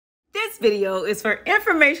This video is for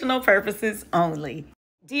informational purposes only.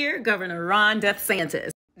 Dear Governor Ron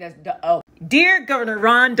DeSantis. That's duh. Dear Governor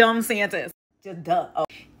Ron DeSantis. Just duh.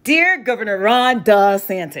 Dear Governor Ron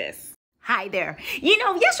DeSantis. Hi there. You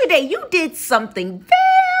know, yesterday you did something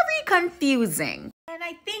very confusing. And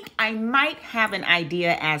I think I might have an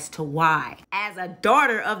idea as to why. As a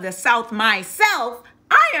daughter of the South myself,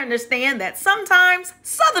 I understand that sometimes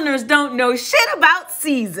Southerners don't know shit about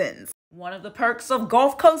seasons. One of the perks of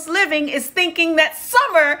Gulf Coast living is thinking that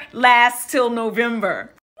summer lasts till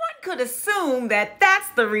November. One could assume that that's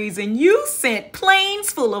the reason you sent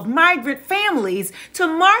planes full of migrant families to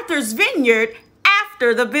Martha's Vineyard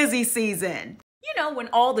after the busy season. You know, when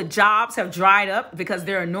all the jobs have dried up because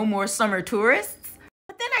there are no more summer tourists.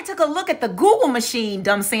 But then I took a look at the Google machine,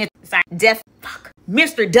 Mr.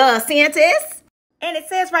 DeSantis. And it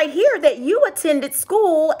says right here that you attended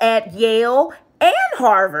school at Yale and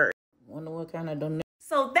Harvard. Wonder what kind of donation.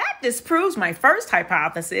 So that disproves my first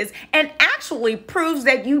hypothesis and actually proves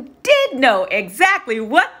that you did know exactly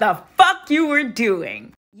what the fuck you were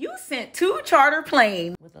doing. You sent 2 charter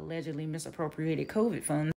planes with allegedly misappropriated COVID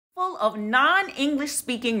funds full of non-English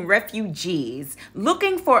speaking refugees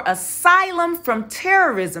looking for asylum from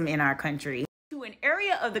terrorism in our country to an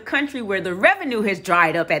area of the country where the revenue has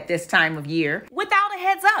dried up at this time of year without a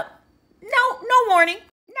heads up. No warning.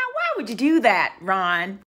 Now, why would you do that,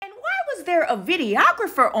 Ron? And why was there a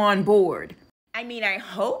videographer on board? I mean, I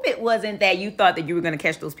hope it wasn't that you thought that you were going to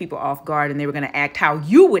catch those people off guard and they were going to act how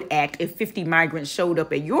you would act if 50 migrants showed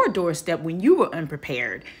up at your doorstep when you were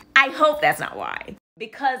unprepared. I hope that's not why.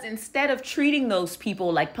 Because instead of treating those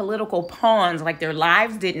people like political pawns, like their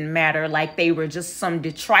lives didn't matter, like they were just some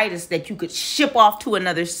detritus that you could ship off to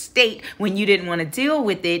another state when you didn't want to deal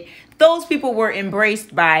with it, those people were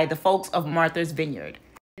embraced by the folks of Martha's Vineyard.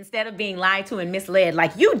 Instead of being lied to and misled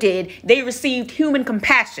like you did, they received human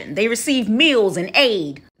compassion. They received meals and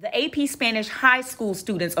aid. The AP Spanish high school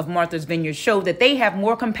students of Martha's Vineyard showed that they have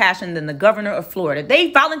more compassion than the governor of Florida. They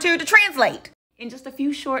volunteered to translate. In just a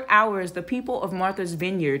few short hours, the people of Martha's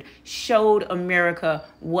Vineyard showed America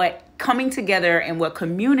what coming together and what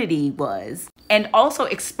community was, and also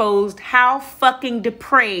exposed how fucking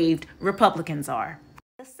depraved Republicans are.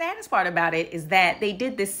 The saddest part about it is that they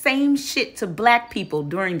did the same shit to black people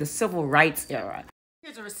during the civil rights era.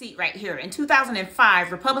 Here's a receipt right here. In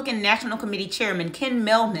 2005, Republican National Committee Chairman Ken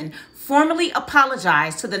Mehlman formally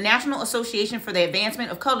apologized to the National Association for the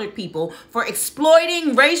Advancement of Colored People for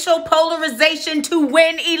exploiting racial polarization to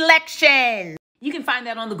win elections. You can find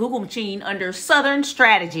that on the Google machine under Southern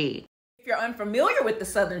Strategy. If you're unfamiliar with the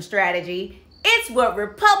Southern Strategy, it's what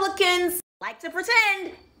Republicans like to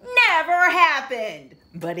pretend never happened.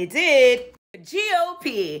 But it did. The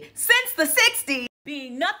GOP, since the 60s,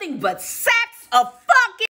 being nothing but sacks of fucking